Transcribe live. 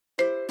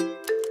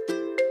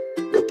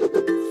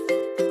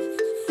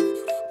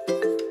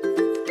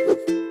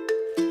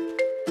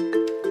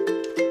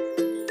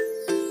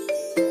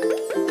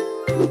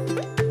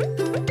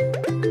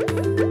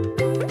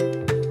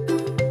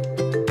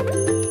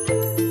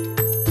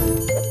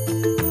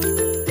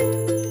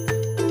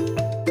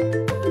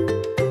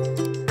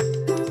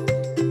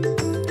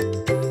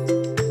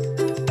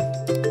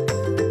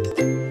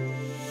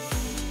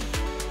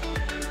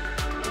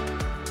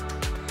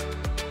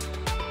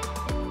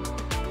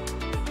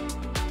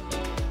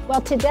Well,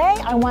 today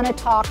I want to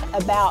talk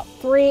about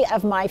 3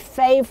 of my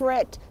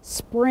favorite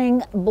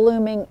spring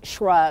blooming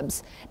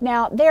shrubs.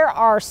 Now, there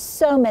are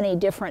so many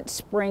different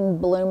spring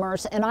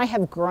bloomers, and I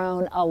have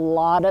grown a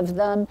lot of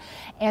them.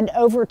 And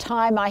over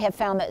time, I have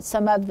found that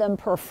some of them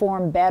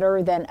perform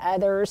better than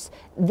others.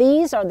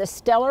 These are the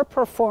stellar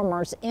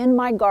performers in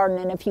my garden,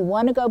 and if you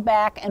want to go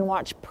back and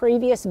watch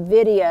previous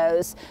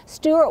videos,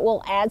 Stuart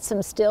will add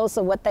some stills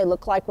of what they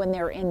look like when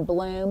they're in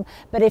bloom.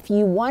 But if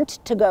you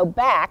want to go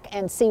back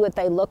and see what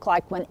they look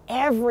like when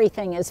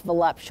everything is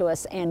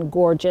voluptuous and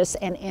gorgeous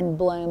and in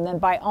bloom, then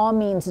by all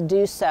means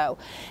do so.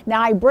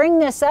 Now, I bring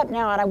this up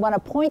now and I want to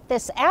point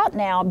this out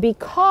now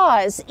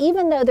because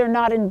even though they're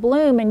not in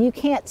bloom and you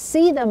can't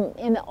see them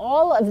in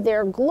all of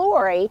their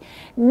glory,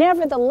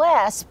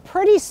 nevertheless,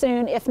 pretty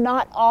soon, if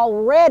not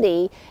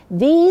already,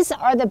 these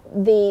are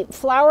the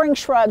flowering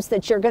shrubs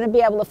that you're going to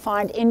be able to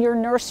find in your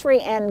nursery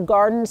and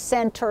garden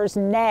centers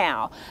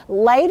now.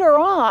 Later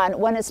on,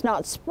 when it's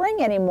not spring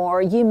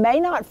anymore, you may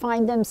not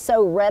find them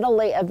so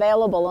readily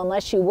available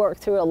unless you work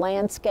through a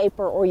landscaper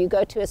or you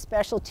go to a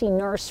specialty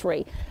nursery.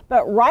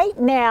 But right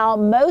now,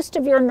 most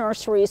of your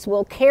nurseries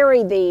will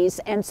carry these,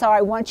 and so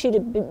I want you to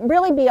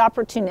really be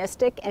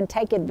opportunistic and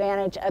take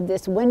advantage of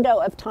this window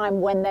of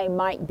time when they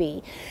might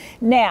be.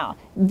 Now,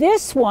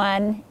 this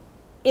one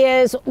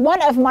is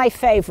one of my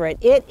favorite.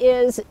 It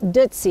is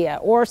deutzia,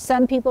 or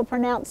some people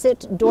pronounce it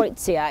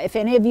deutzia. If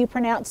any of you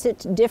pronounce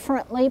it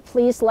differently,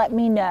 please let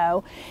me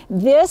know.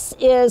 This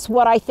is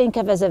what I think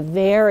of as a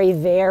very,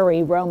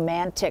 very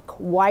romantic,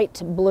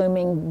 white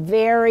blooming,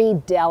 very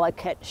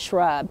delicate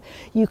shrub.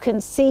 You can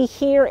see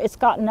here it's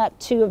gotten up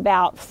to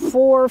about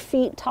 4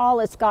 feet tall.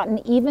 It's gotten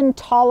even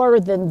taller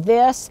than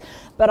this,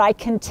 but I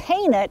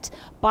contain it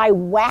by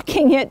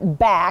whacking it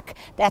back.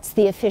 That's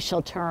the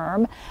official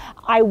term.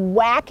 I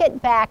whack it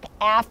back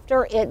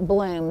after it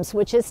blooms,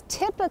 which is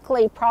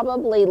typically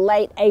probably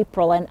late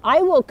April, and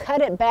I will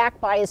cut it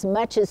back by as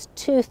much as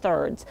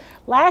 2/3.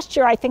 Last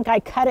year, I think I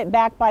cut it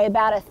back by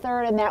about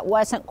 1/3, and that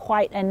wasn't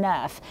quite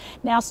enough.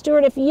 Now,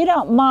 Stuart, if you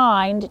don't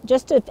mind,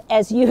 just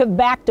as you have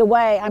backed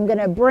away, I'm going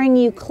to bring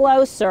you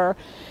closer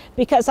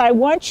because I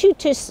want you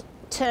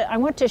I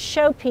want to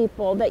show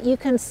people that you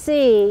can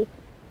see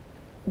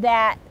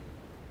that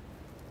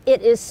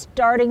it is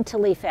starting to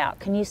leaf out.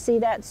 Can you see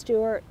that,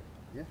 Stuart?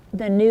 Yeah.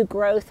 The new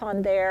growth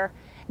on there.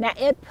 Now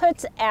it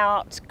puts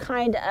out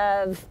kind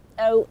of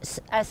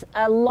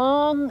a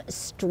long,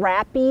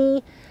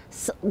 strappy,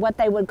 what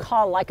they would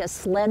call like a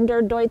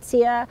slender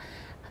deutzia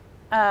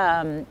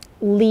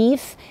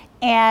leaf,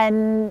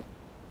 and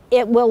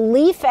it will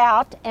leaf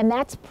out, and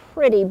that's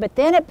pretty, but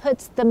then it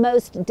puts on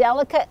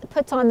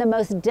the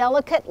most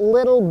delicate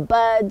little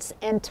buds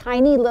and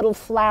tiny little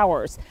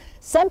flowers.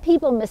 Some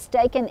people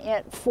mistaken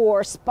it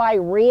for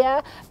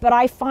spirea, but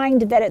I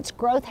find that its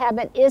growth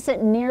habit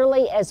isn't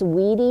nearly as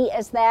weedy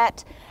as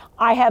that.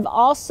 I have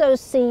also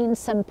seen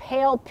some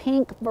pale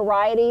pink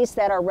varieties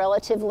that are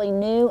relatively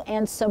new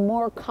and some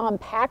more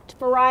compact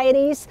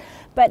varieties,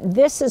 but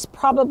this is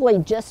probably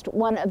just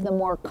one of the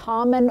more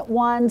common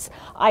ones.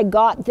 I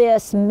got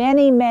this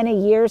many, many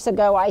years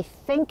ago, I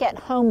think at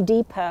Home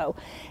Depot.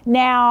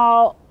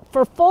 Now,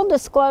 for full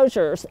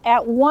disclosures,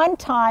 at one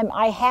time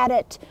I had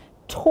it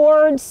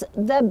towards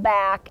the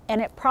back,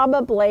 and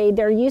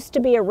there used to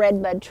be a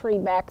redbud tree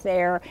back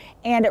there,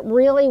 and it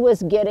really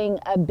was getting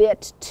a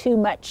bit too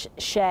much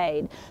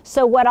shade.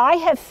 So what I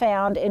have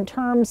found in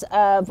terms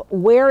of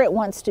where it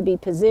wants to be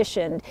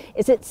positioned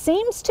is it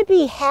seems to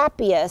be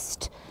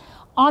happiest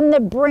on the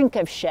brink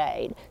of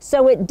shade.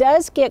 So it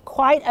does get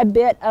quite a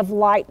bit of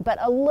light, but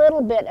a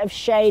little bit of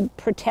shade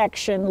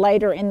protection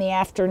later in the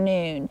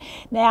afternoon.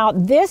 Now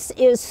this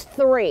is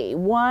 3,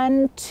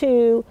 1,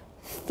 2,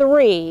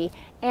 3.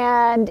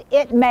 And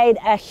it made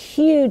a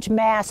huge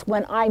mass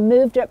when I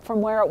moved it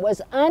from where it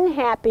was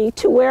unhappy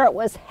to where it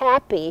was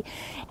happy.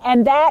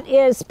 And that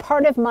is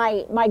part of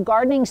my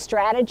gardening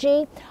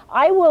strategy.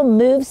 I will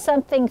move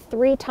something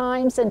 3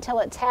 times until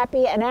it's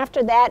happy, and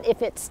after that,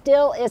 if it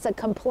still is a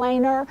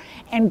complainer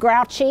and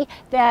grouchy,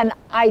 then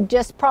I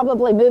just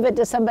probably move it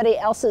to somebody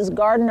else's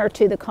garden or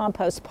to the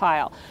compost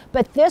pile.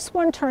 But this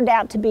one turned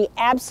out to be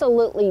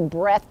absolutely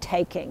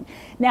breathtaking.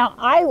 Now,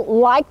 I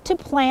like to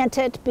plant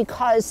it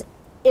because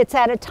it's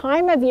at a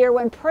time of year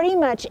when pretty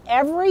much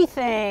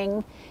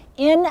everything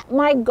in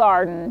my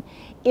garden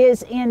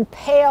is in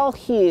pale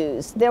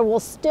hues. There will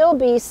still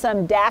be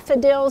some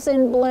daffodils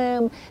in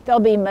bloom, there'll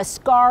be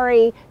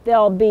muscari,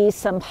 there'll be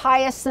some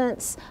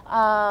hyacinths,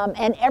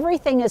 and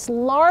everything is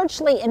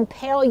largely in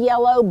pale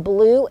yellow,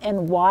 blue,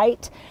 and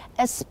white,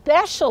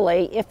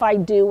 especially if I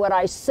do what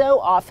I so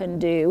often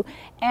do,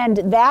 and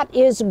that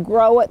is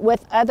grow it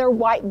with other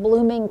white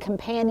blooming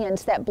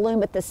companions that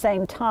bloom at the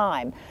same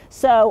time.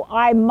 So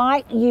I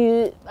might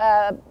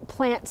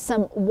plant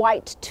some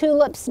white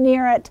tulips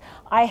near it.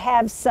 I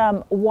have some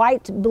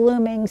white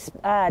blooming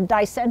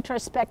Dicentra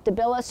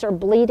spectabilis, or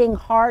bleeding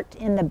heart,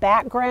 in the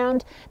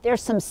background.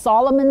 There's some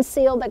Solomon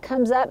seal that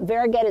comes up,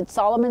 variegated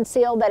Solomon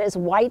seal, that is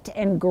white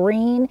and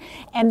green.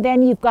 And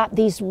then you've got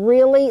these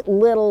really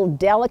little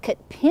delicate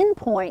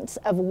pinpoints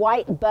of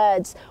white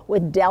buds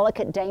with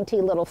delicate,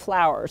 dainty little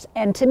flowers.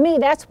 And to me,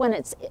 that's when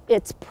it's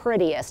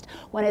prettiest,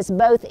 when it's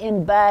both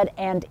in bud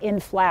and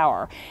in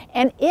flower.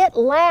 And it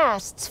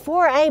lasts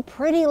for a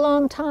pretty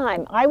long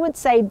time. I would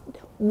say,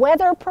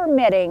 weather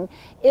permitting,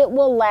 it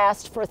will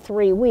last for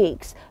 3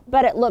 weeks,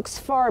 but it looks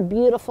far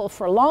beautiful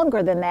for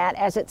longer than that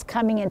as it's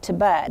coming into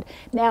bud.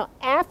 Now,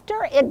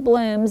 after it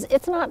blooms,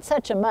 it's not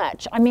such a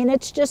much. I mean,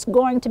 it's just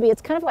going to be,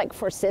 it's kind of like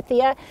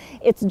forsythia.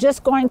 It's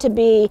just going to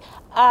be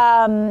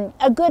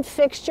a good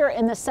fixture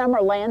in the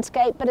summer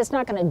landscape, but it's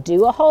not going to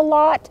do a whole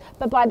lot.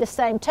 But by the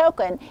same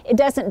token, it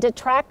doesn't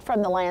detract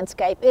from the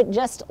landscape. It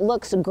just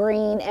looks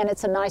green, and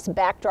it's a nice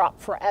backdrop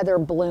for other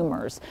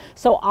bloomers.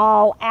 So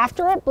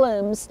after it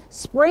blooms,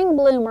 spring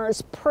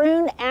bloomers,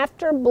 prune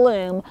after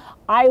bloom.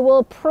 I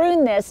will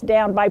prune this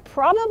down by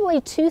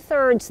probably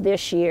 2/3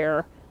 this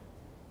year,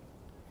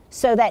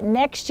 so that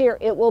next year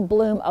it will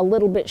bloom a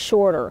little bit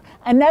shorter.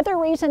 Another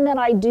reason that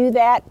I do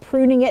that,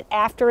 pruning it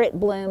after it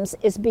blooms,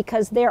 is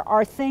because there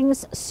are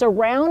things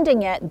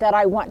surrounding it that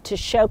I want to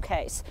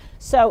showcase.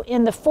 So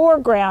in the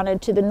foreground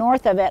and to the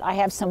north of it, I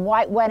have some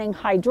white wedding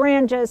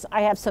hydrangeas.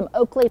 I have some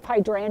oak leaf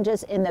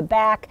hydrangeas in the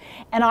back,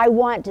 and I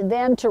want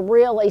them to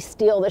really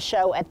steal the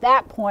show at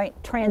that point,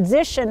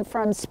 transition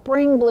from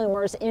spring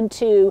bloomers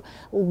into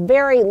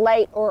very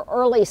late or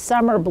early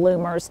summer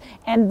bloomers,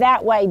 and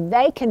that way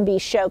they can be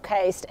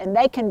showcased and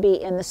they can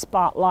be in the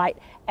spotlight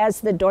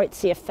as the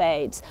deutzia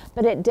fades.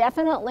 But it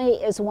definitely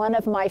is one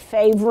of my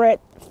favorite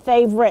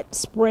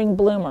spring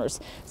bloomers.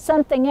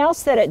 Something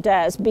else that it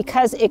does,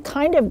 because it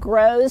kind of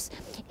grows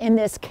in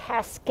this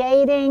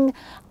cascading,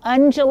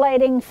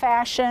 undulating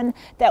fashion,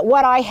 that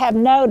what I have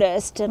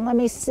noticed, and let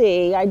me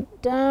see, I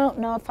don't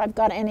know if I've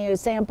got any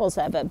examples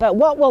of it, but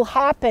what will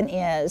happen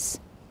is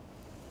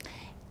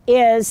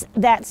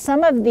that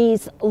some of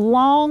these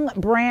long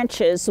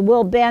branches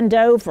will bend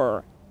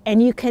over,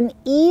 and you can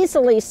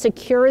easily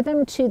secure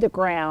them to the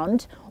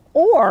ground,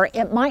 or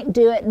it might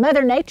do it,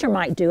 Mother Nature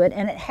might do it,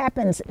 and it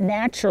happens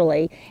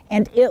naturally,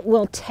 and it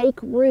will take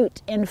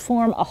root and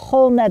form a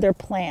whole nother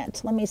plant.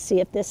 Let me see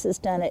if this has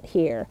done it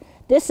here.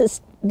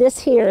 This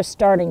here is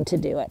starting to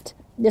do it.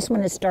 This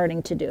one is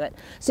starting to do it.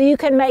 So you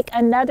can make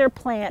another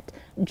plant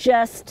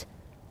just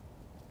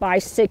by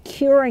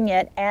securing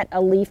it at a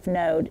leaf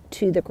node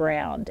to the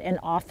ground. And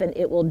often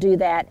it will do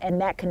that,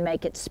 and that can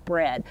make it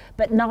spread,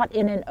 but not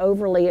in an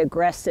overly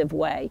aggressive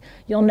way.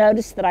 You'll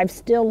notice that I've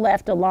still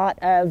left a lot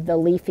of the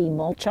leafy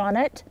mulch on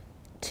it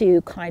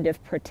to kind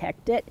of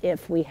protect it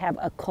if we have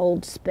a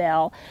cold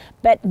spell.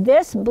 But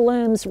this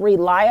blooms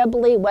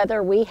reliably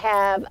whether we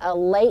have a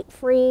late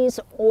freeze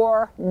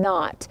or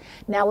not.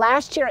 Now,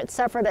 last year it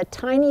suffered a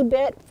tiny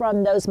bit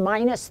from those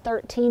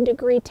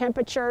 -13-degree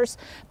temperatures,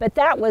 but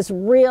that was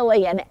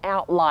really an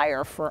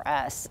outlier for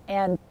us.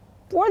 And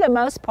for the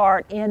most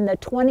part, in the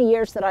 20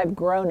 years that I've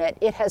grown it,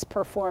 it has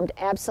performed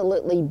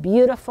absolutely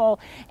beautiful,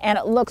 and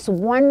it looks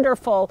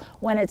wonderful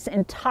when it's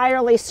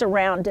entirely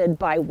surrounded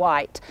by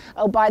white.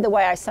 Oh, by the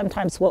way, I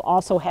sometimes will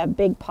also have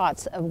big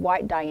pots of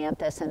white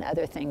dianthus and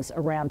other things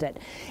around it.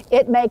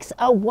 It makes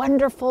a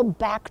wonderful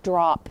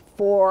backdrop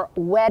for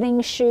wedding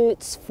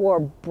shoots, for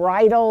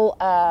bridal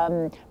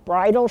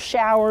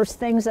showers,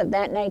 things of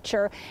that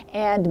nature,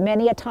 and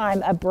many a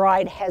time a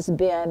bride has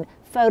been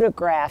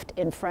photographed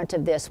in front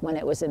of this when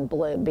it was in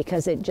bloom,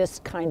 because it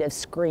just kind of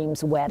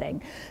screams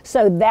wedding.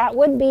 So that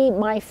would be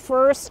my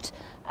first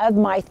of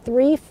my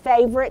 3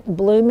 favorite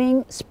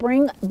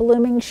spring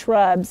blooming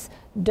shrubs,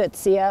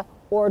 deutzia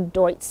or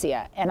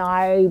deutzia.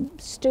 And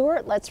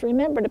Stuart, let's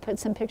remember to put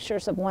some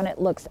pictures of when it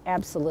looks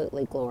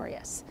absolutely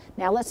glorious.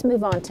 Now let's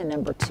move on to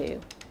number 2.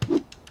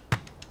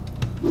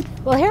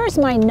 Well, here's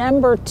my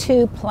number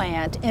 2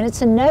 plant, and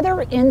it's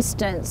another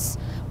instance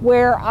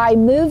where I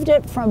moved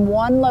it from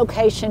one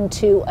location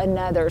to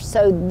another.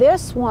 So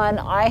this one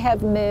I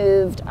have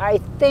moved, I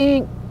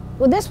think,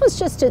 well, this was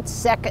just its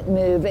second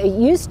move. It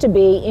used to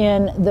be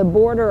in the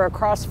border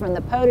across from the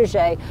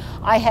potager.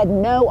 I had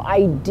no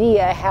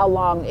idea how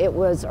long it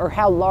was or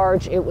how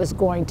large it was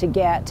going to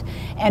get.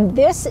 And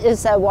this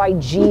is a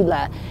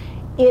wegeila.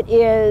 It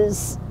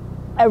is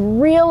a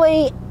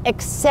really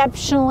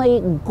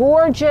exceptionally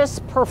gorgeous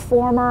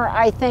performer,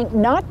 I think,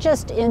 not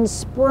just in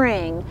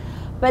spring,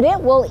 but it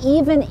will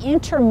even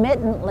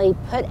intermittently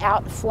put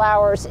out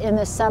flowers in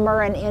the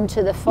summer and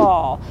into the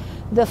fall.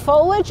 The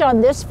foliage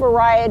on this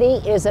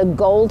variety is a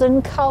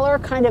golden color,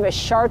 kind of a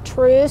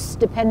chartreuse,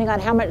 depending on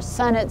how much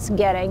sun it's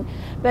getting,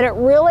 but it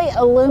really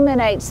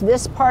illuminates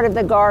this part of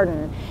the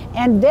garden.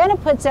 And then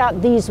it puts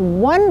out these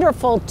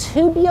wonderful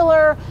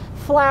tubular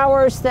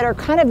flowers that are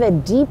kind of a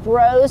deep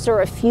rose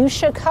or a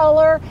fuchsia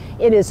color.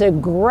 It is a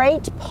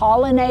great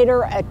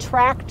pollinator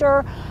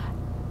attractor.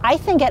 I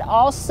think it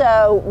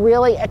also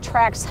really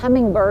attracts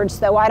hummingbirds,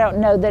 though I don't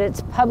know that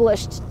it's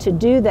published to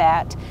do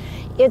that.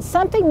 It's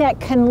something that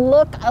can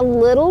look a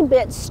little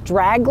bit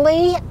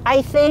straggly,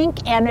 I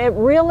think, and it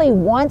really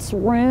wants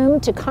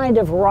room to kind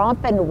of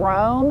romp and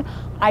roam.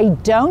 I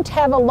don't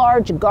have a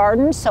large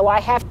garden, so I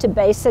have to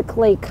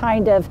basically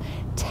kind of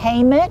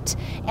tame it,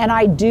 and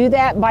I do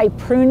that by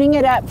pruning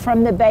it up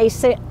from the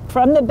base,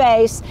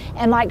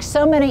 and like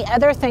so many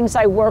other things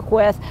I work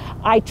with,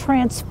 I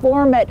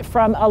transform it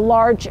from a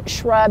large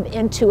shrub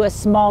into a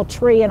small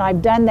tree, and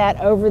I've done that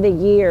over the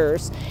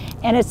years.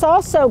 And it's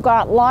also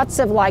got lots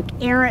of like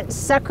errant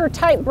sucker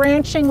type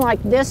branching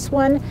like this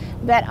one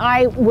that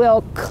I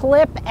will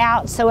clip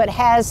out so it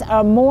has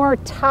a more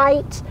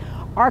tight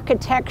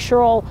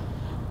architectural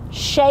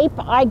shape,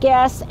 I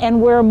guess,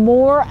 and where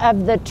more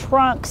of the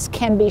trunks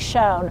can be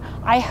shown.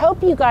 I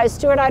hope you guys,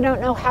 Stuart, I don't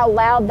know how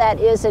loud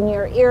that is in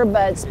your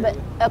earbuds, but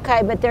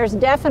okay, but there's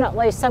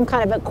definitely some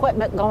kind of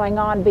equipment going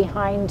on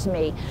behind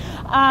me.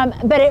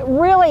 But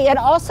it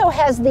also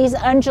has these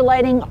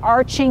undulating,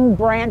 arching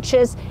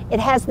branches. It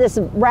has this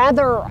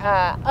rather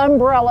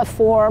umbrella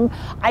form.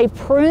 I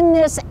prune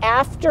this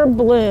after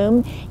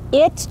bloom.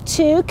 It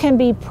too can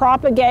be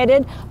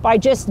propagated by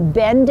just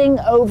bending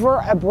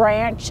over a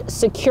branch,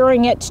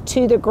 securing it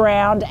to the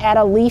ground at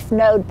a leaf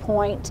node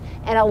point,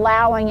 and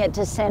allowing it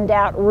to send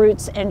out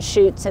roots and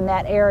shoots in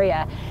that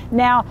area.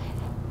 Now,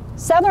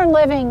 Southern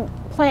Living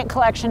Plant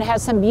Collection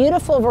has some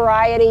beautiful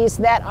varieties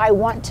that I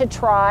want to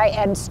try,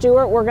 and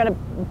Stuart, we're going to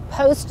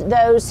post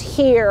those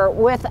here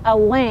with a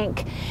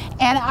link.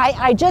 And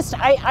I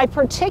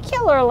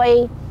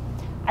particularly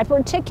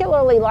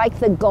like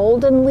the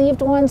golden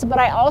leaved ones, but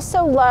I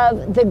also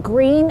love the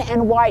green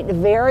and white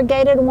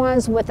variegated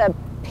ones with a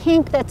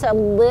pink that's a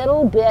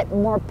little bit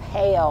more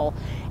pale.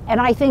 And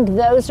I think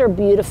those are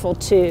beautiful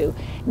too.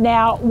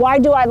 Now, why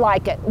do I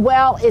like it?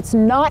 Well, it's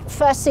not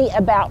fussy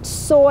about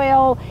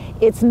soil.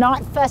 It's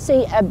not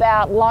fussy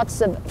about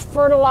lots of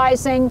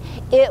fertilizing.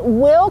 It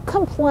will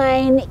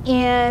complain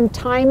in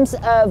times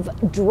of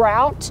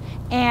drought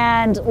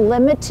and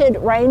limited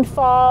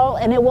rainfall,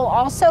 and it will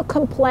also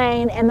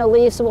complain and the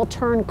leaves will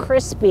turn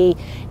crispy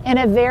in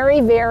a very,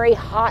 very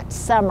hot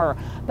summer.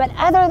 But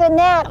other than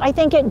that, I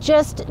think it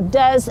just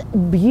does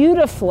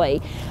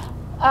beautifully.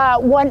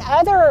 One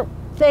other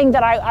thing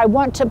that I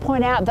want to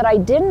point out that I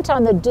didn't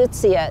on the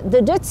deutzia. The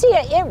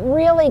deutzia, it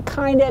really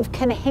kind of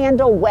can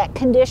handle wet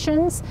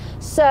conditions.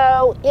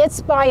 So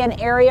it's by an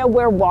area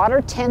where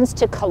water tends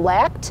to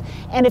collect.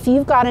 And if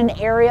you've got an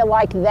area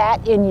like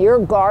that in your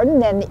garden,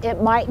 then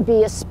it might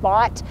be a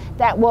spot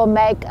that will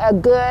make a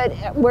good,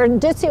 where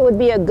deutzia would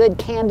be a good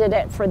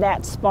candidate for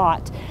that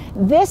spot.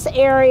 This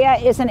area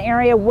is an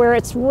area where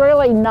it's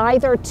really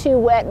neither too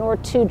wet nor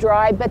too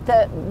dry, but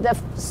the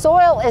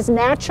soil is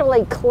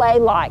naturally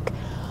clay-like.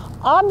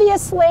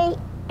 Obviously,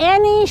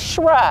 any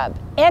shrub,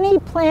 any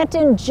plant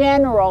in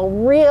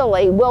general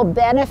really will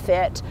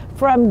benefit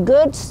from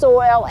good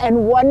soil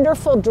and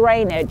wonderful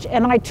drainage.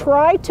 And I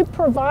try to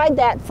provide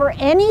that for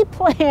any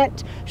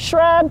plant,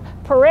 shrub,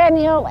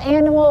 perennial,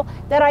 annual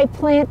that I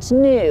plant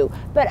new.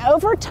 But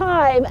over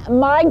time,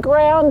 my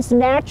ground's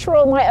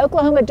natural, my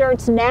Oklahoma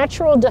dirt's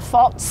natural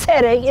default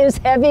setting is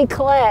heavy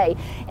clay.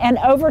 And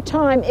over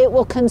time, it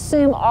will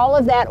consume all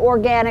of that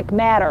organic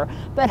matter.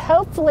 But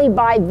hopefully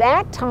by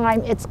that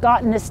time, it's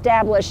gotten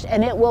established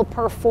and it will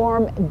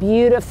perform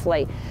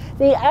beautifully.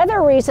 The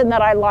other reason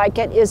that I like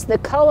it is the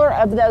color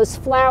of those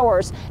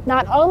flowers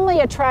not only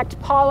attract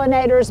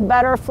pollinators,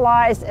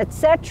 butterflies,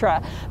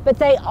 etc., but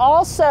they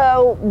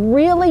also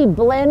really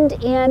blend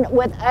in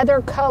with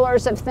other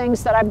colors of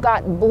things that I've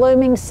got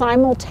blooming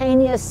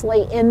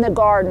simultaneously in the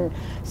garden.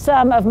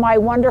 Some of my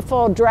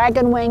wonderful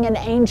dragonwing and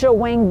angel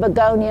wing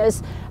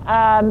begonias,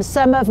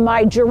 some of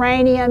my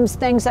geraniums,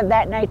 things of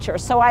that nature.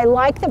 So I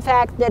like the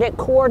fact that it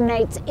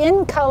coordinates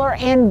in color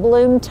and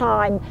bloom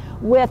time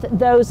with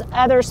those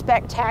other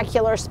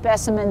spectacular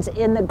specimens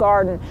in the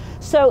garden.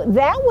 So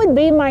that would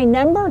be my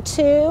number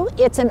 2.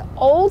 It's an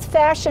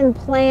old-fashioned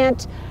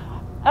plant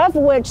of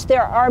which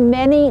there are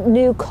many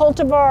new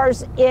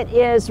cultivars. It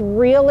is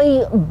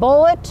really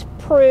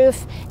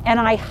bulletproof and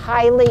I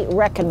highly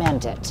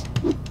recommend it.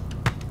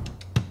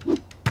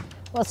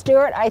 Well,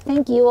 Stuart, I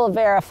think you will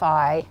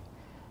verify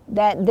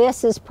that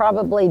this is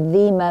probably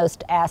the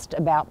most asked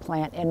about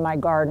plant in my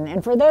garden.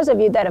 And for those of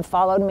you that have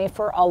followed me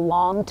for a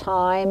long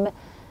time,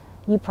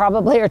 you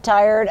probably are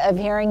tired of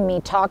hearing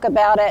me talk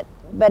about it,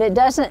 but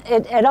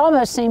it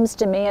almost seems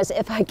to me as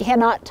if I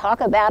cannot talk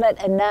about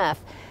it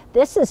enough.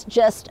 This is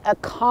just a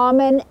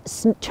common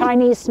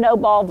Chinese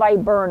snowball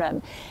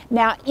viburnum.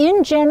 Now,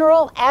 in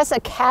general, as a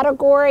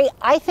category,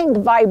 I think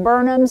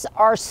viburnums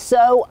are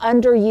so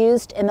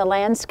underused in the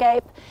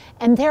landscape,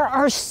 and there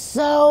are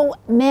so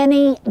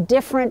many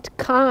different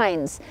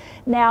kinds.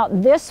 Now,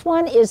 this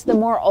one is the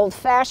more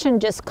old-fashioned,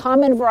 just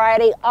common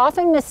variety,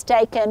 often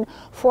mistaken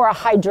for a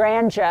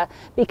hydrangea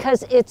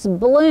because its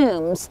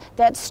blooms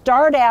that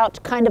start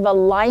out kind of a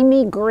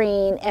limey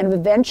green and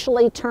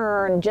eventually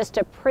turn just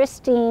a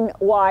pristine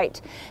white,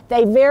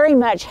 they very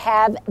much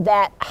have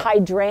that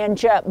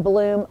hydrangea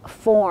bloom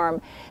form.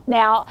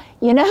 Now,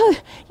 you know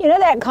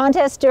that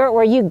contest, Stuart,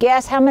 where you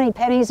guess how many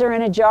pennies are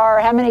in a jar,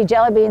 or how many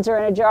jelly beans are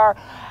in a jar?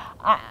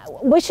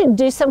 we should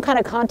do some kind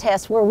of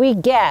contest where we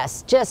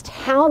guess just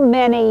how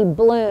many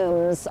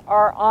blooms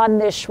are on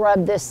this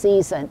shrub this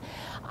season.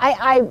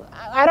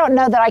 I don't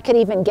know that I could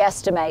even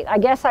guesstimate. I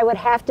guess I would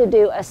have to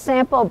do a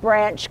sample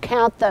branch,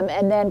 count them,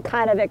 and then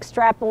kind of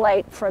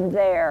extrapolate from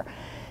there.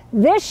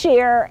 This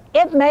year,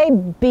 it may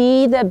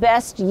be the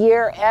best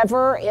year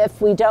ever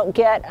if we don't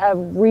get a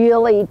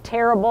really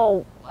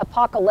terrible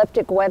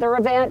apocalyptic weather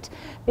event,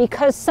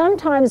 because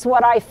sometimes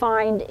what I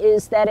find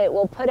is that it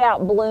will put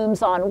out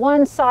blooms on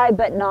one side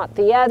but not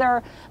the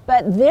other.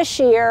 But this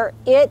year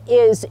it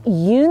is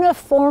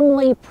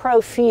uniformly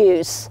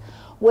profuse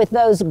with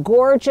those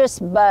gorgeous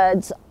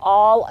buds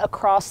all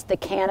across the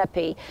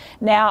canopy.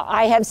 Now,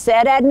 I have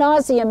said ad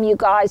nauseum, you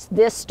guys,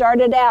 this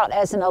started out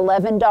as an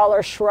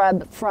 $11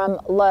 shrub from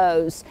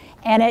Lowe's,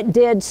 and it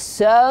did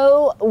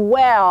so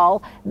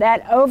well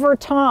that over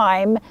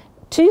time,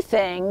 two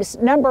things.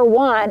 Number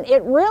one,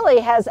 it really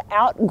has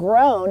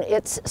outgrown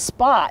its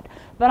spot,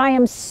 but I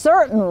am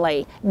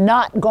certainly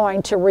not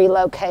going to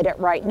relocate it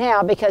right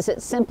now because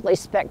it's simply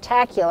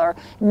spectacular,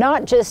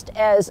 not just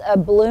as a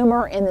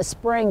bloomer in the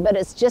spring, but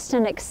it's just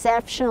an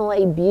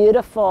exceptionally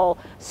beautiful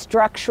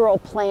structural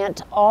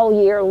plant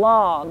all year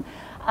long.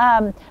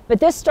 But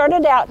this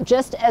started out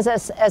just as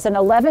an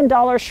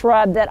 $11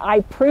 shrub that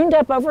I pruned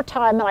up over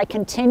time, and I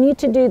continue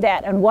to do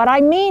that. And what I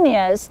mean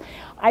is,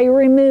 I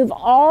remove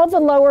all the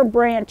lower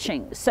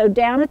branching. So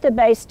down at the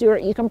base,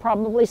 Stuart, you can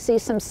probably see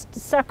some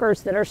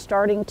suckers that are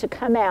starting to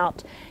come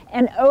out.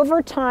 And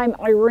over time,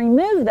 I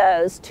remove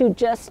those to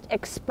just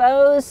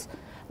expose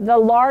the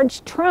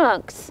large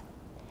trunks.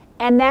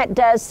 And that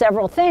does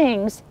several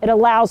things. It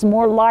allows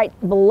more light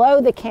below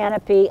the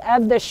canopy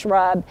of the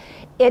shrub.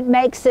 It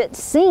makes it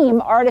seem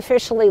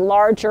artificially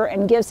larger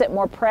and gives it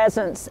more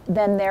presence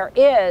than there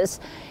is.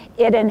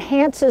 It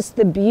enhances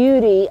the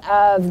beauty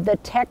of the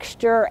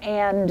texture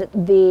and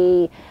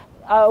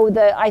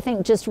I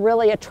think just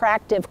really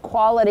attractive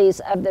qualities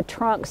of the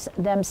trunks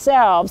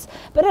themselves,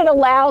 but it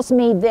allows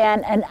me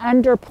then an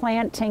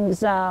underplanting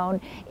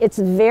zone. It's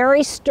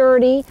very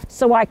sturdy,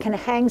 so I can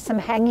hang some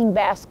hanging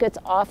baskets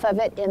off of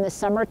it in the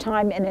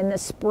summertime and in the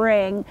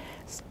spring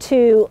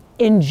to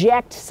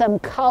inject some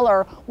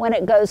color when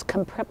it goes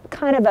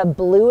kind of a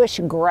bluish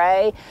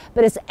gray,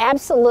 but it's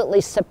absolutely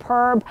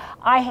superb.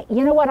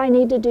 You know what I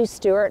need to do,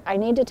 Stuart? I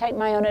need to take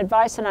my own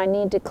advice, and I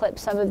need to clip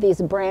some of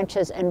these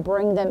branches and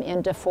bring them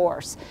into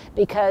force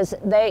because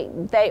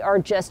they are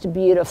just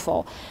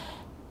beautiful.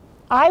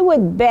 I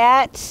would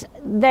bet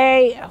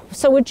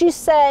so would you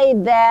say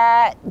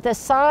that the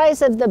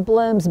size of the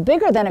blooms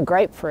bigger than a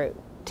grapefruit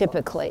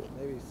typically?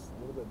 Maybe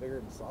a little bit bigger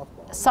than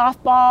softball.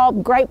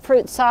 Softball,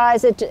 grapefruit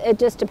size, it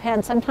just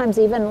depends, sometimes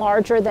even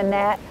larger than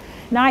that.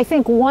 Now I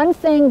think one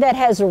thing that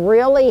has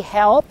really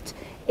helped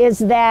is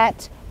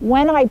that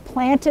when I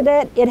planted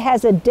it, it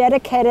has a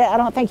dedicated, I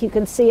don't think you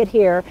can see it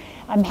here,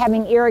 I'm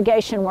having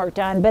irrigation work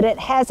done, but it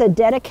has a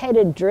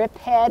dedicated drip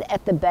head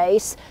at the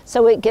base,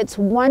 so it gets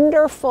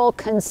wonderful,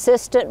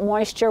 consistent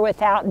moisture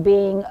without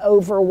being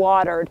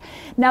overwatered.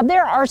 Now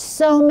there are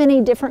so many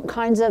different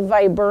kinds of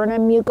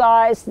viburnum, you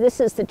guys.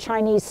 This is the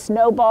Chinese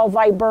snowball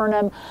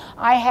viburnum.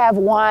 I have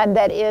one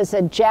that is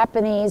a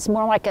Japanese,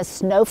 more like a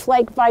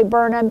snowflake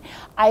viburnum.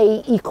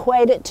 I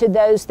equate it to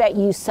those that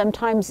you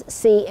sometimes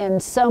see in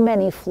so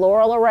many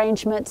floral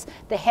arrangements.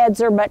 The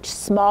heads are much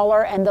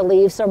smaller and the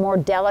leaves are more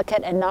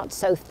delicate and not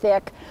so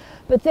thick.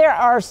 But there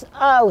are,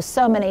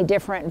 so many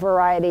different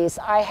varieties.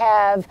 I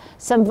have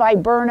some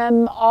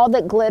viburnum, all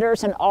that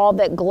glitters and all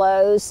that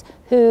glows,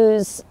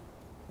 whose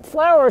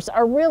flowers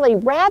are really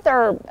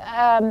rather,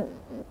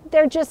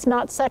 they're just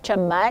not such a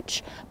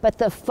much, but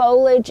the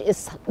foliage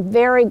is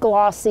very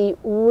glossy,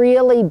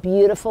 really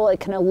beautiful. It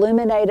can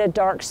illuminate a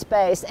dark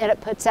space, and it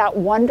puts out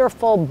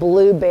wonderful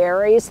blue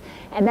berries.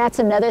 And that's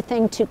another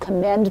thing to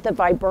commend the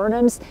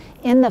viburnums.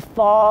 In the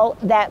fall,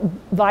 that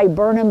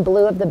viburnum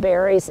blue of the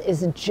berries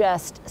is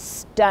just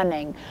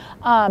stunning.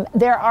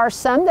 There are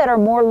some that are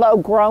more low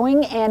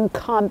growing and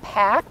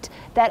compact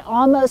that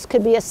almost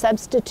could be a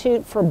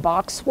substitute for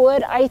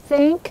boxwood, I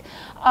think.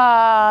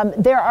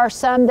 There are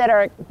some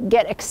that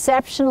get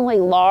exceptionally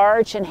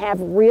large and have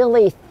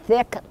really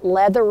thick,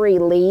 leathery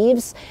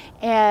leaves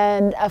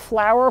and a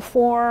flower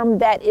form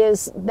that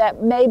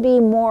maybe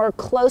more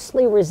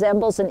closely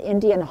resembles an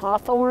Indian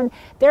hawthorn.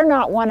 They're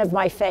not one of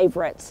my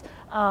favorites,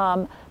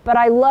 but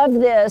I love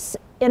this.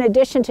 In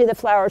addition to the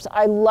flowers,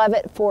 I love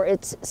it for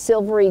its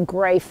silvery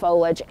gray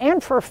foliage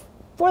and for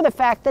the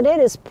fact that it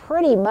is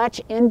pretty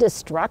much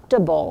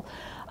indestructible.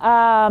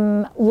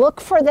 Look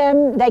for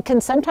them. They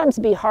can sometimes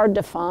be hard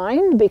to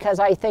find because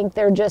I think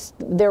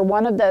they're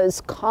one of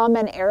those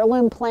common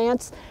heirloom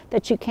plants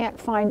that you can't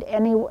find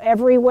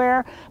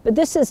everywhere. But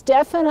this is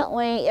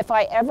definitely, if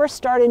I ever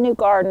start a new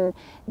garden,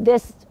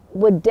 this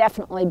would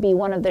definitely be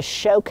one of the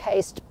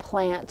showcased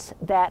plants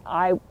that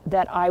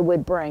I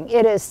would bring.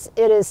 It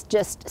is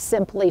just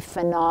simply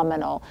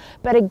phenomenal.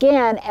 But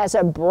again, as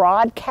a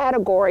broad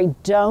category,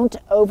 don't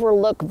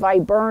overlook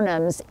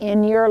viburnums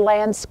in your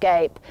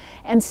landscape.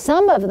 And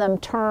some of them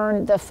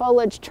the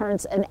foliage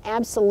turns an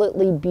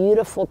absolutely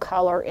beautiful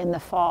color in the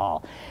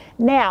fall.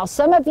 Now,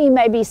 some of you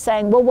may be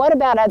saying, well, what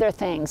about other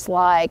things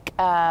like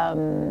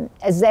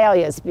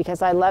azaleas,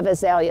 because I love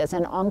azaleas,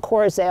 and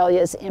encore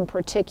azaleas in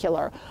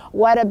particular.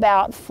 What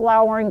about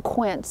flowering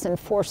quince and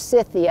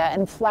forsythia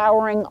and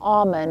flowering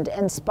almond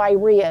and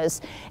spireas?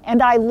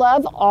 And I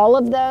love all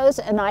of those,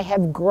 and I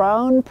have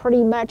grown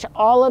pretty much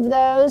all of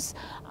those.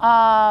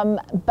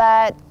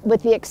 But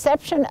with the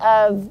exception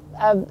of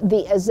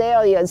the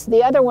azaleas,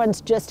 the other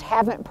ones just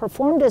haven't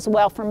performed as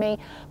well for me,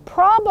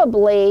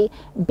 probably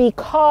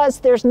because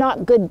there's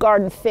not good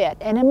garden fit.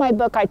 And in my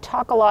book, I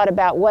talk a lot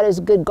about what is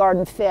good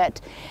garden fit.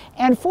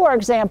 And for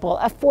example,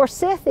 a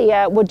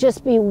forsythia would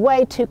just be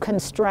way too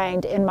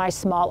constrained in my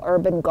small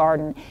urban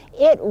garden.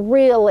 It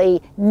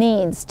really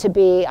needs to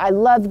be, I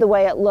love the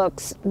way it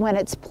looks when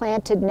it's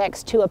planted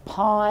next to a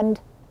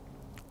pond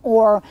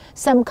or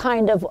some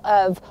kind of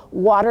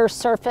water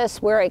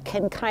surface where it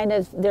can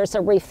there's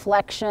a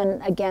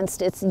reflection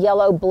against its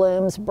yellow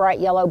blooms, bright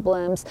yellow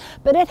blooms,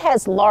 but it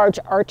has large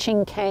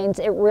arching canes.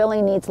 It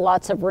really needs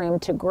lots of room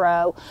to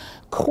grow.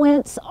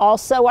 Quince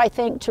also, I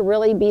think, to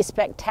really be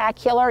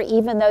spectacular,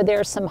 even though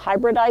there's some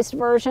hybridized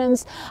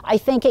versions, I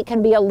think it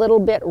can be a little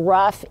bit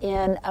rough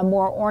in a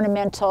more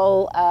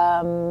ornamental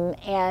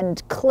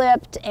and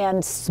clipped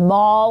and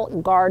small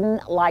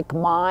garden like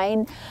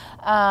mine.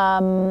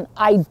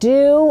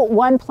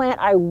 One plant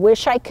I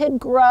wish I could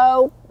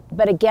grow,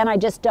 but again, I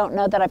just don't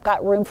know that I've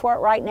got room for it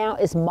right now,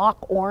 is mock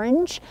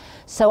orange.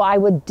 So I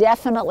would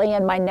definitely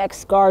in my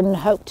next garden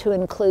hope to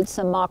include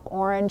some mock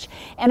orange.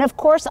 And of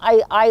course,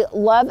 I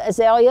love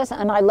azaleas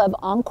and I love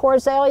encore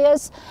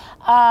azaleas.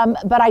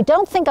 But I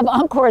don't think of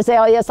encore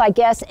azaleas, I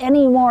guess,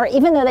 anymore.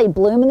 Even though they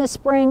bloom in the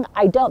spring,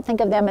 I don't think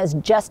of them as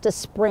just a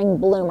spring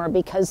bloomer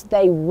because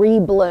they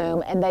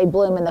rebloom and they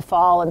bloom in the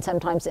fall and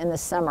sometimes in the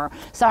summer.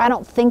 So I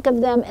don't think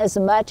of them as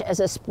much as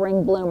a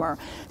spring bloomer.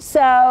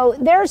 So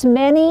there's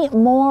many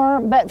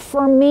more, but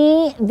for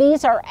me,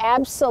 these are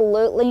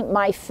absolutely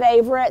my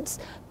favorites.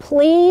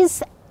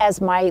 Please,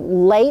 as my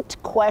late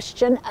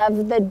question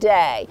of the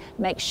day,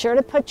 make sure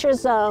to put your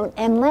zone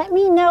and let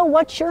me know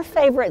what your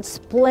favorite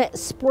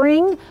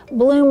spring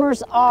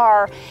bloomers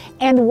are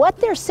and what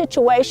their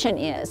situation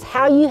is,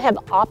 how you have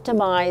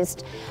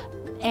optimized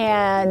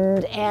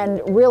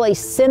and really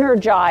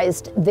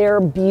synergized their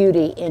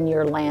beauty in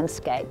your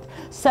landscape.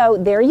 So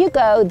there you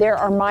go. There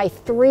are my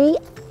 3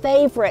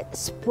 favorite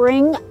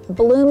spring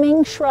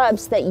blooming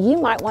shrubs that you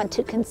might want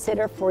to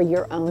consider for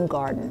your own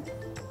garden.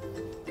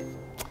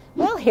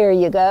 Well, here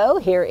you go.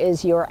 Here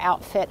is your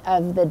outfit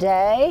of the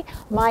day.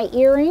 My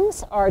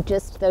earrings are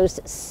just those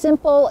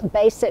simple,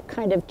 basic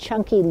kind of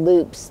chunky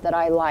loops that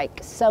I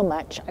like so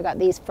much. I got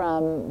these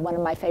from one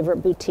of my favorite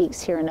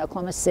boutiques here in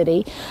Oklahoma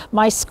City.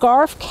 My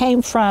scarf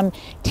came from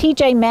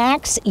TJ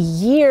Maxx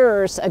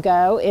years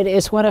ago. It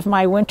is one of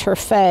my winter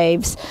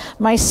faves.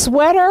 My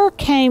sweater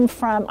came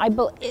from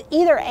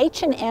either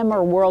H&M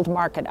or World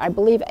Market. I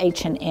believe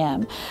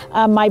H&M.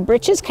 My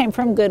breeches came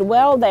from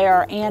Goodwill. They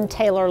are Ann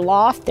Taylor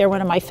Loft. They're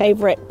one of my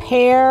favorite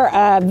pair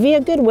via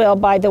Goodwill,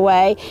 by the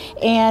way,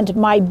 and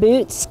my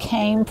boots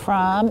came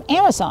from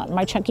Amazon,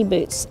 my chunky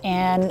boots,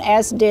 and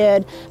as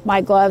did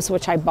my gloves,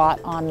 which I bought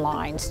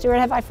online. Stuart,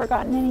 have I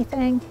forgotten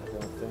anything? I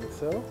don't think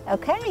so.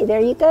 Okay, there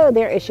you go.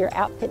 There is your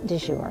outfit du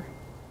jour.